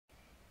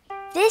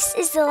This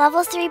is the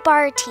level 3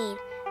 bar routine.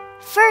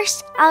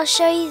 First, I'll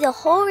show you the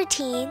whole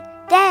routine,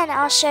 then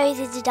I'll show you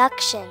the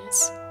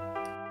deductions.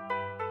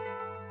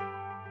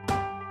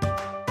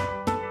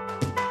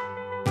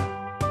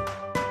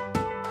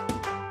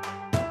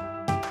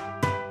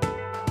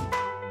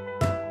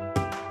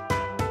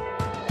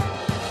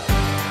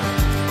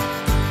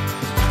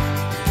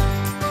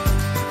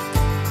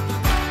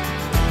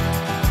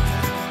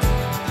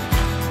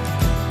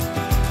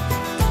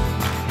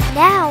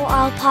 Now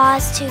I'll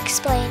pause to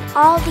explain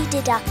all the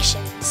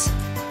deductions.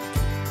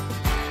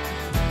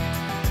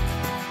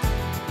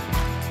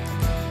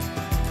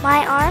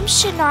 My arms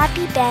should not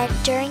be bent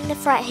during the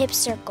front hip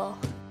circle.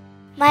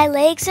 My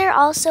legs are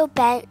also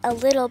bent a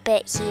little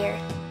bit here.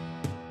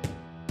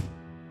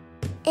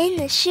 In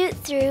the shoot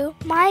through,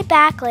 my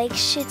back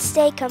legs should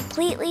stay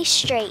completely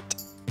straight.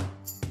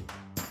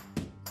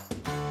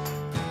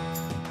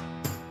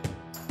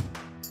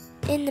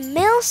 In the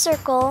middle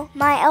circle,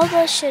 my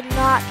elbows should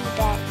not be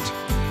bent,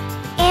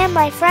 and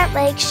my front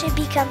legs should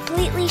be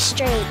completely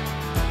straight.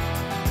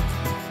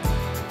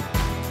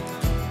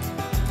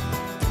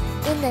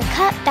 In the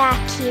cut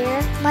back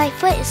here, my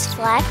foot is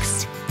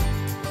flexed,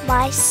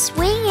 my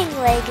swinging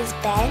leg is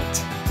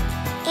bent,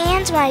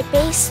 and my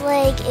base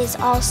leg is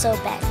also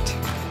bent.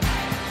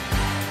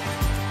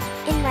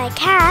 In my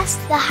cast,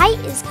 the height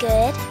is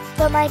good,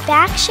 but my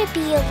back should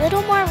be a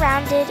little more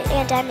rounded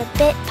and I'm a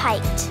bit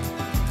piked.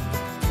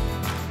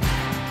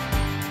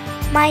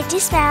 My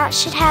dismount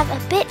should have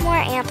a bit more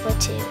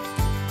amplitude.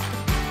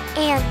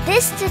 And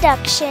this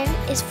deduction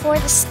is for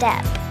the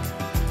step.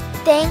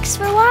 Thanks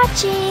for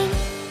watching!